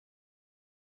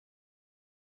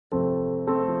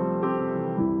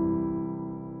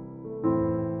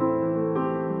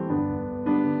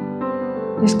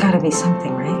There's gotta be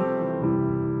something, right?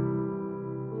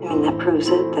 I mean, that proves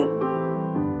it,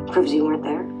 that proves you weren't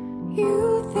there.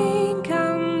 You think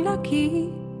I'm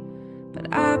lucky,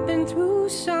 but I've been through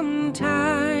some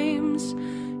times.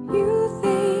 You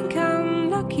think I'm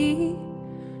lucky,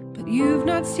 but you've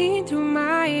not seen through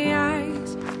my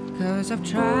eyes. 'Cause I've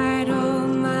tried all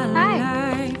my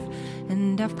life,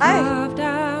 and I've carved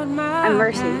out my I'm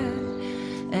Mercy.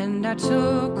 path, and I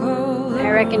took all I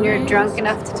reckon you're drunk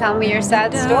enough to tell me your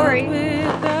sad story.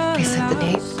 They set the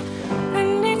date.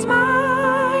 And it's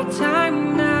my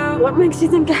time now. What makes you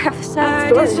think I have a sad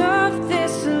story? I deserve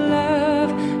this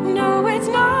love. No, it's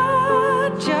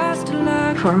not just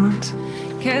luck. 4 months.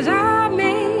 'Cause I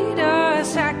made a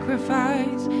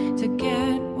sacrifice to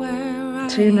get where I am.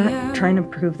 So you're not trying to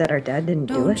prove that our dad didn't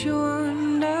do Don't it? you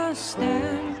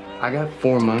understand? I got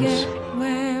 4 months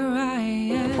Where I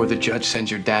am. before the judge sends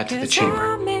your dad to the 'Cause chamber.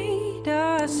 I made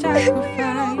a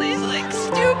sacrifice. These like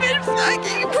stupid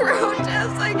fucking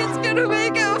protests like it's gonna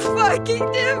make a fucking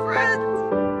difference.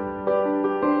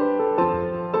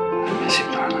 I miss you,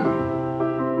 darling.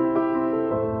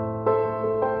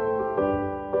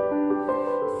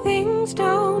 Things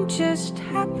don't just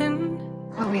happen.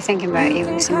 I'll be thinking about you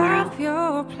tomorrow. Think of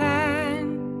your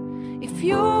plan. If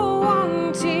you're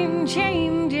wanting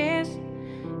changes,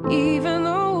 even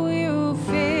though you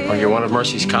feel. Oh, you're one of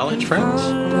Mercy's college friends?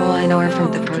 Well, I know her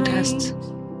from the protests.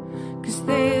 'Cause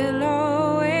they'll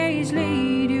always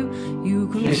lead you. You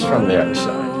can He's from the other side.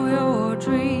 follow your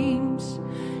dreams.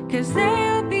 'Cause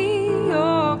they'll be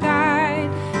your guide.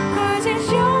 'Cause it's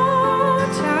your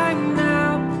time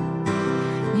now.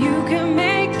 You can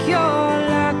make your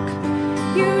luck.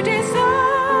 You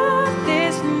deserve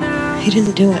this now. He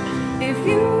didn't do it. If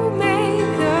you make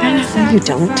the I know you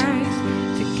don't. sacrifice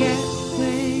to get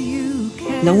where you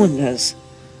can. No one does.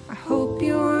 I hope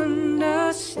you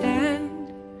understand.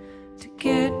 To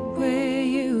get where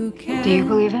you can. Do you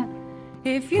believe it?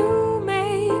 If you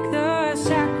make the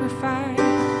sacrifice.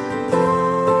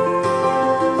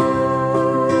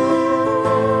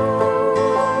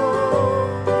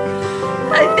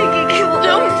 I think he killed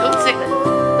him. Don't say that.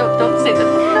 Don't say that.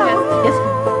 Yes.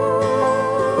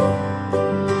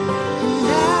 And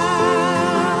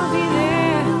I'll be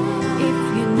there if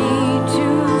you need to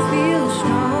feel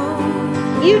strong.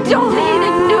 You told me you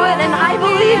didn't do it, and I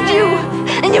believed you,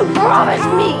 and you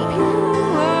promised me.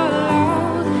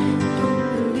 Don't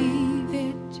believe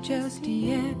it just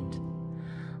yet.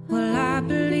 Well, I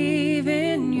believe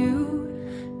in you.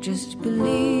 Just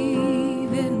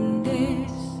believe in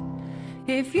this.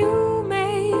 If you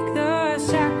make the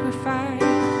sacrifice.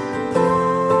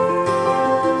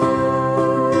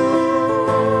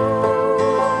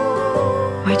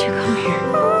 Why'd you come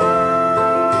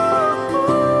here?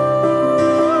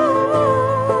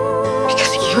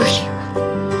 Because you were here.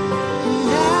 And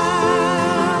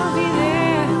I'll be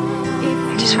there if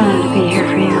I just wanted to be here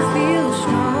for you. feel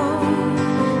strong.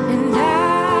 And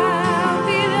I'll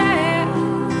be there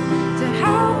to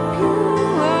help you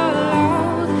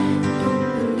along. Don't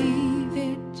believe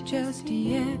it just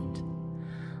yet.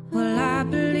 Well, I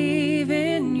believe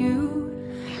in you.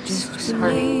 Just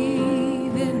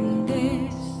believe in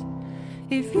this.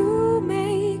 If you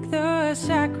make the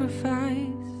sacrifice.